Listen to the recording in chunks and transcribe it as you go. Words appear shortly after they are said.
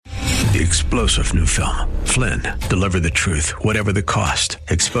the explosive new film, Flynn, deliver the truth, whatever the cost,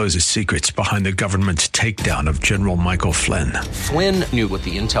 exposes secrets behind the government's takedown of General Michael Flynn. Flynn knew what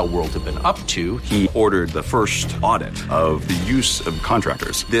the intel world had been up to. He ordered the first audit of the use of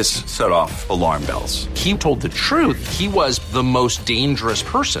contractors. This set off alarm bells. He told the truth. He was the most dangerous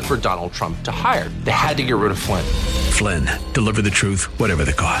person for Donald Trump to hire. They had to get rid of Flynn. Flynn, deliver the truth, whatever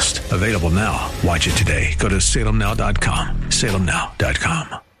the cost. Available now. Watch it today. Go to salemnow.com.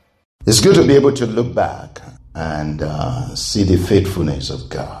 salemnow.com. It's good to be able to look back and see the faithfulness of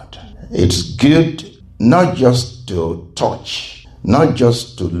God. It's good not just to touch, not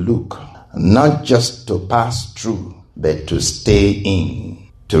just to look, not just to pass through, but to stay in,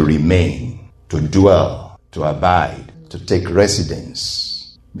 to remain, to dwell, to abide, to take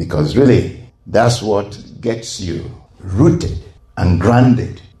residence. Because really, that's what gets you rooted and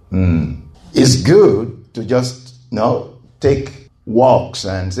grounded. It's good to just, take walks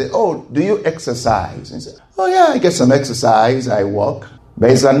and say, oh, do you exercise? And say, oh yeah, I get some exercise, I walk. But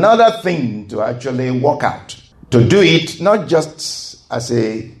it's another thing to actually walk out. To do it not just as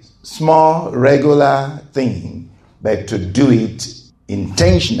a small, regular thing, but to do it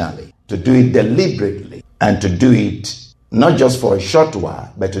intentionally, to do it deliberately, and to do it not just for a short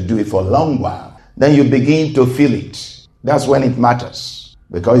while, but to do it for a long while. Then you begin to feel it. That's when it matters.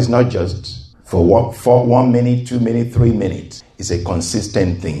 Because it's not just for 1 minute, 2 minutes, 3 minutes. It's a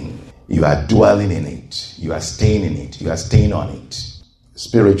consistent thing. You are dwelling in it. You are staying in it. You are staying on it.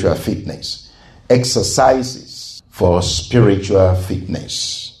 Spiritual fitness. Exercises for spiritual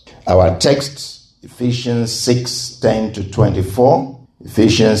fitness. Our text, Ephesians 6:10-24.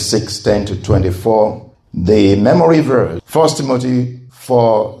 Ephesians 6:10-24. The memory verse, 1 Timothy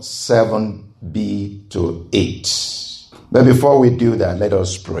 4:7b-8. But before we do that, let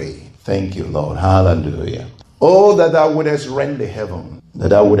us pray. Thank you, Lord. Hallelujah. Oh, that thou wouldest rend the heaven, that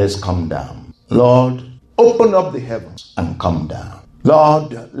thou wouldest come down. Lord, open up the heavens and come down.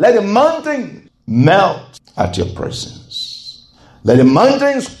 Lord, let the mountain melt at your presence. Let the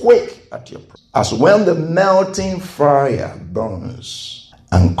mountains quake at your presence. As when the melting fire burns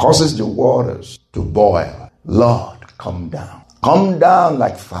and causes the waters to boil. Lord, come down. Come down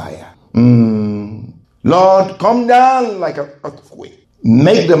like fire. Lord, come down like an earthquake.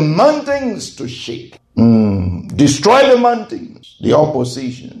 Make the mountains to shake. Destroy the mountains, the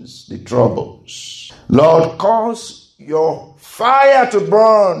oppositions, the troubles. Lord, cause your fire to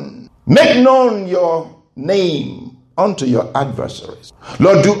burn. Make known your name unto your adversaries.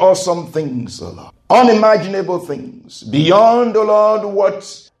 Lord, do awesome things, O Lord. Unimaginable things. Beyond, O Lord,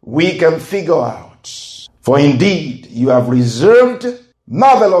 what we can figure out. For indeed, you have reserved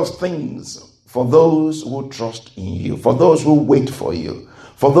marvelous things for those who trust in you, for those who wait for you,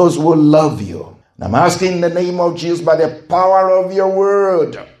 for those who love you. And I'm asking in the name of Jesus, by the power of your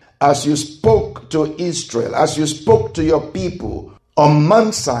word, as you spoke to Israel, as you spoke to your people on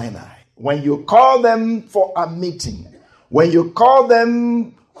Mount Sinai, when you call them for a meeting, when you call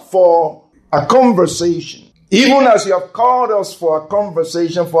them for a conversation, even as you have called us for a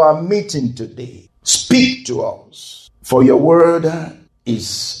conversation, for a meeting today, speak to us, for your word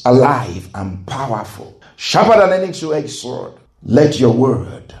is alive and powerful, sharper than any two-edged sword. Let your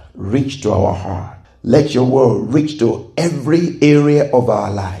word reach to our heart. Let your word reach to every area of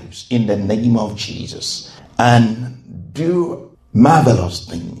our lives in the name of Jesus, and do marvelous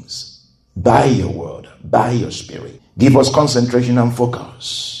things by your word, by your spirit. Give us concentration and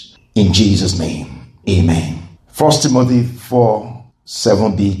focus in Jesus' name. Amen. 1 Timothy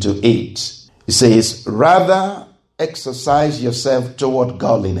 4:7b-8. It says, rather exercise yourself toward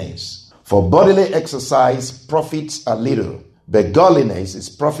godliness. For bodily exercise profits a little, but godliness is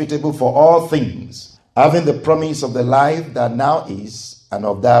profitable for all things, having the promise of the life that now is and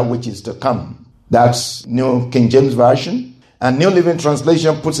of that which is to come. That's New King James Version. And New Living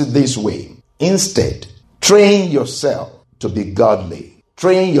Translation puts it this way. Instead, train yourself to be godly.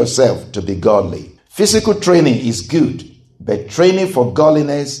 Train yourself to be godly. Physical training is good, but training for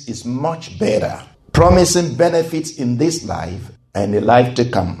godliness is much better, promising benefits in this life and the life to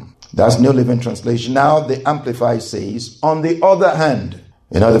come. That's New Living Translation. Now the Amplified says, on the other hand,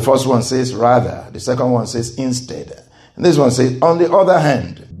 the first one says rather, the second one says instead. And this one says, on the other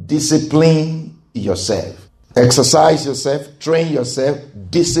hand, discipline yourself. Exercise yourself, train yourself,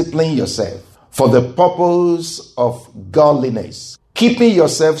 discipline yourself for the purpose of godliness, keeping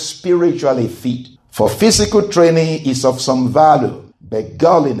yourself spiritually fit. For physical training is of some value, but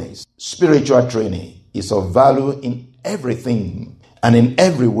godliness, spiritual training, is of value in everything and in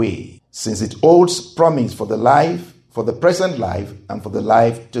every way, since it holds promise for the life, for the present life, and for the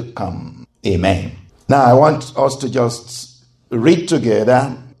life to come. Amen. Now I want us to just read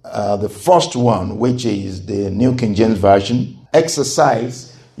together the first one, which is the New King James Version.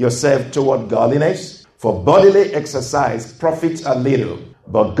 Exercise yourself toward godliness, for bodily exercise profits a little,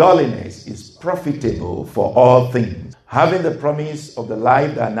 but godliness is profitable for all things, having the promise of the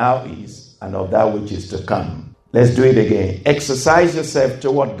life that now is and of that which is to come. Let's do it again. Exercise yourself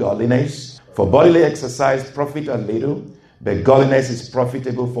toward godliness, for bodily exercise profit a little, but godliness is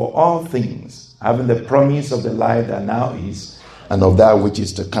profitable for all things, having the promise of the life that now is and of that which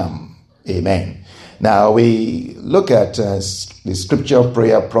is to come. Amen. Now we look at the scripture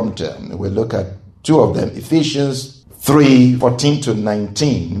prayer prompter. We look at two of them. Ephesians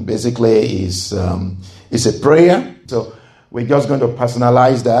 3:14-19 basically is a prayer. So we're just going to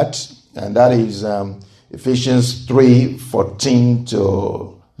personalize that, and that is Ephesians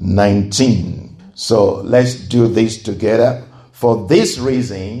 3:14-19. So let's do this together. For this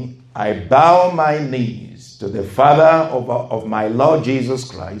reason, I bow my knees to the Father of my Lord Jesus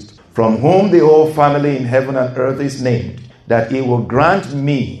Christ, from whom the whole family in heaven and earth is named, that he will grant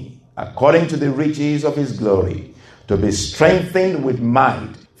me, according to the riches of his glory, to be strengthened with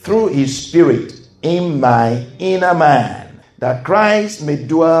might through his Spirit in my inner man, that Christ may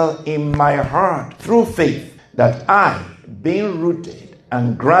dwell in my heart through faith, that I, being rooted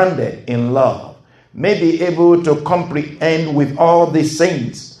and grounded in love, may be able to comprehend with all the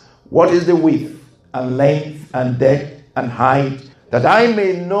saints what is the width and length and depth and height, that I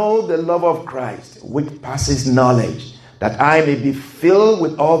may know the love of Christ, which passes knowledge, that I may be filled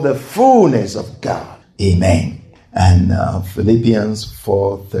with all the fullness of God. Amen. And Philippians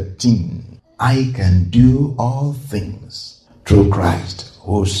 4:13, I can do all things through Christ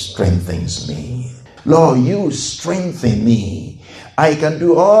who strengthens me. Lord, you strengthen me. I can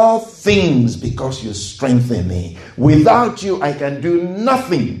do all things because you strengthen me. Without you, I can do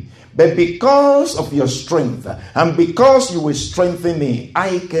nothing. But because of your strength, and because you will strengthen me,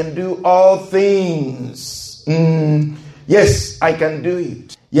 I can do all things. Yes, I can do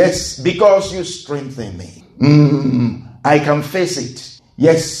it. Yes, because you strengthen me. I can face it.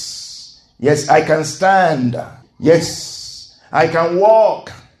 Yes, I can stand. Yes, I can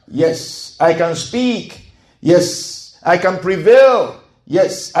walk. Yes, I can speak. Yes, I can prevail.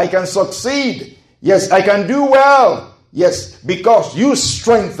 Yes, I can succeed. Yes, I can do well. Yes, because you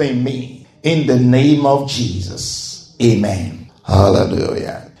strengthen me in the name of Jesus. Amen.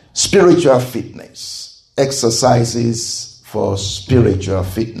 Hallelujah. Spiritual fitness. Exercises for spiritual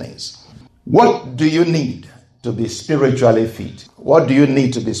fitness. What do you need to be spiritually fit? What do you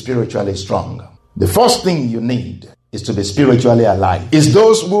need to be spiritually strong? The first thing you need is to be spiritually alive. It's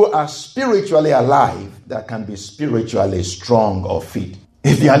those who are spiritually alive that can be spiritually strong or fit.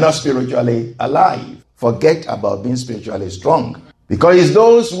 If you are not spiritually alive, forget about being spiritually strong. Because it's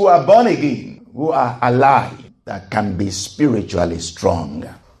those who are born again, who are alive, that can be spiritually strong.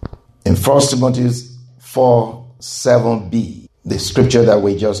 In 1 Timothy 4:7b, the scripture that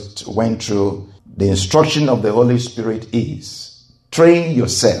we just went through, the instruction of the Holy Spirit is, train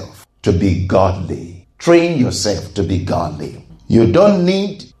yourself to be godly. Train yourself to be godly. You don't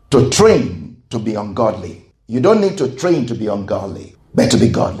need to train to be ungodly. You don't need to train to be ungodly, but to be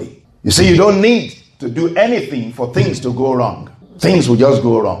godly. You see, you don't need to do anything for things to go wrong. Things will just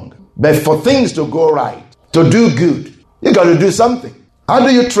go wrong. But for things to go right, to do good, you got to do something. How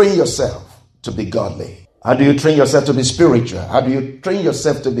do you train yourself to be godly? How do you train yourself to be spiritual? How do you train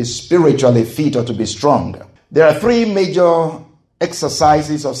yourself to be spiritually fit or to be strong? There are three major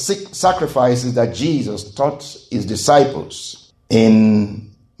exercises or sacrifices that Jesus taught his disciples.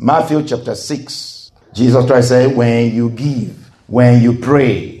 In Matthew chapter 6, Jesus Christ said, when you give, when you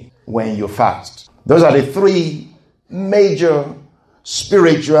pray, when you fast. Those are the three major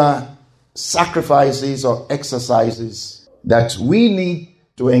spiritual sacrifices or exercises that we need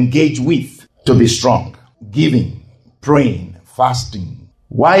to engage with to be strong. Giving, praying, fasting.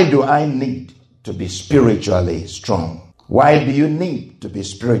 Why do I need to be spiritually strong? Why do you need to be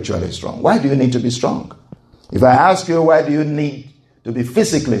spiritually strong? Why do you need to be strong? If I ask you, why do you need to be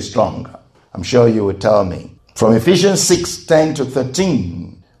physically strong? I'm sure you will tell me. From Ephesians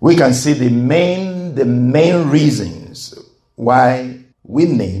 6:10-13, we can see the main reasons why we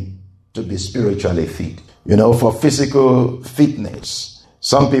need to be spiritually fit. You know, for physical fitness,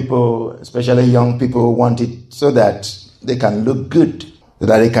 some people, especially young people, want it so that they can look good, so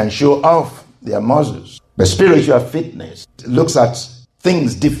that they can show off their muscles. But spiritual fitness looks at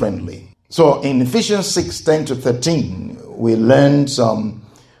things differently. So in Ephesians 6:10-13, we learn some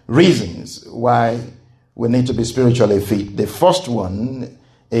reasons why we need to be spiritually fit. The first one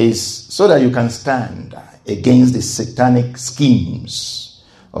is so that you can stand against the satanic schemes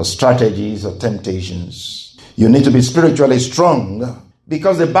or strategies or temptations. You need to be spiritually strong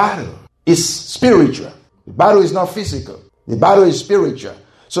Because the battle is spiritual. The battle is not physical. The battle is spiritual.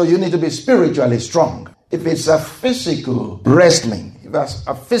 So you need to be spiritually strong. If it's a physical wrestling, if it's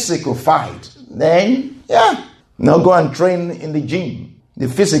a physical fight, then go and train in the gym, the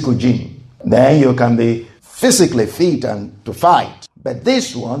physical gym. Then you can be physically fit and to fight. But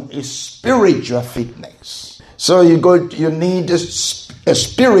this one is spiritual fitness. So you need a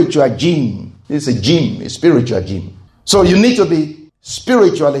spiritual gym. It's a gym, a spiritual gym. So you need to be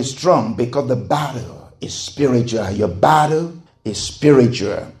spiritually strong because the battle is spiritual. Your battle is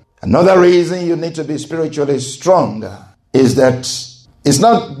spiritual. Another reason you need to be spiritually strong is that it's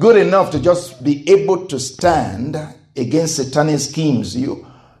not good enough to just be able to stand against satanic schemes. You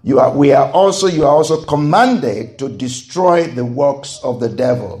are also commanded to destroy the works of the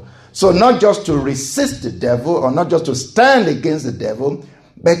devil. So not just to resist the devil or not just to stand against the devil,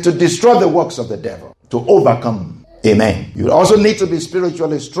 but to destroy the works of the devil, to overcome. Amen. You also need to be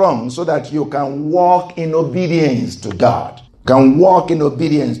spiritually strong so that you can walk in obedience to God.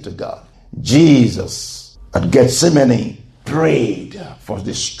 Jesus at Gethsemane prayed for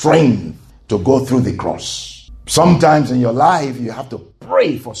the strength to go through the cross. Sometimes in your life, you have to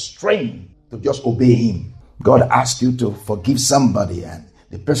pray for strength to just obey him. God asks you to forgive somebody and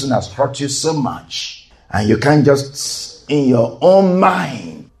the person has hurt you so much. And you can't just, in your own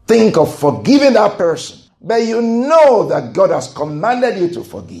mind, think of forgiving that person. But you know that God has commanded you to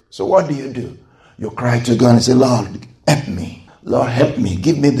forgive. So what do? You cry to God and say, Lord, help me. Lord, help me.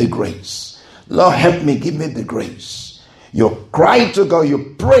 Give me the grace. Lord, help me. Give me the grace. You cry to God.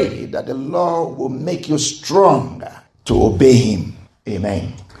 You pray that the Lord will make you stronger to obey him.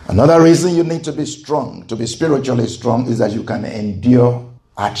 Amen. Another reason you need to be strong, to be spiritually strong, is that you can endure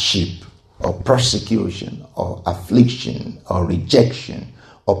hardship or persecution or affliction or rejection,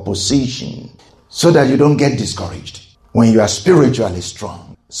 opposition, so that you don't get discouraged. When you are spiritually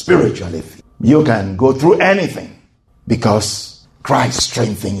strong, spiritually fit, you can go through anything because Christ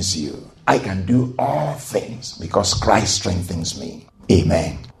strengthens you. I can do all things because Christ strengthens me.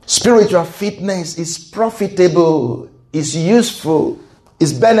 Amen. Spiritual fitness is profitable, is useful,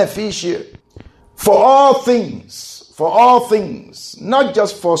 is beneficial for all things, not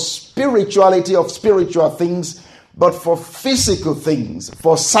just for spirituality of spiritual things, but for physical things,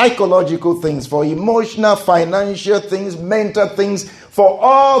 for psychological things, for emotional, financial things, mental things, for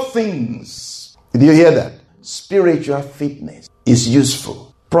all things. Did you hear that? Spiritual fitness is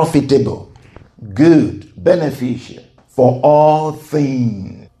useful, profitable, good, beneficial for all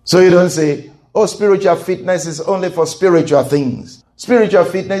things. So you don't say, spiritual fitness is only for spiritual things. Spiritual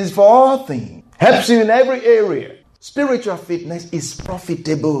fitness is for all things. Helps you in every area. Spiritual fitness is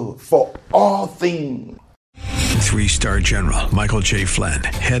profitable for all things. 3-star General Michael J. Flynn,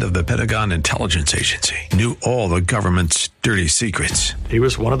 head of the Pentagon Intelligence Agency, knew all the government's dirty secrets. He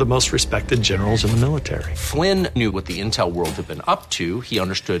was one of the most respected generals in the military. Flynn knew what the intel world had been up to. He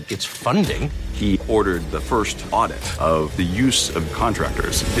understood its funding. He ordered the first audit of the use of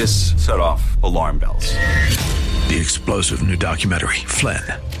contractors. This set off alarm bells. The explosive new documentary, Flynn,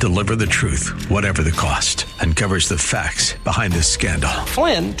 Deliver the Truth, Whatever the Cost, uncovers the facts behind this scandal.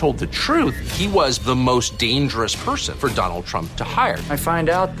 Flynn told the truth. He was the most dangerous person for Donald Trump to hire. I find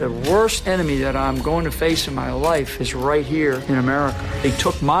out the worst enemy that I'm going to face in my life is right here in America. They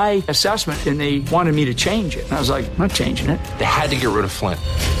took my assessment and they wanted me to change it. And I was like, I'm not changing it. They had to get rid of Flynn.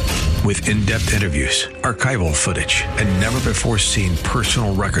 With in-depth interviews, archival footage, and never-before-seen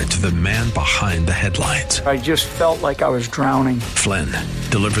personal records of the man behind the headlines. I just felt like I was drowning. Flynn,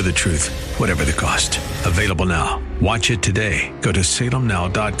 Deliver the Truth, Whatever the Cost. Available now. Watch it today. Go to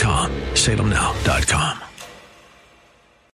salemnow.com. salemnow.com.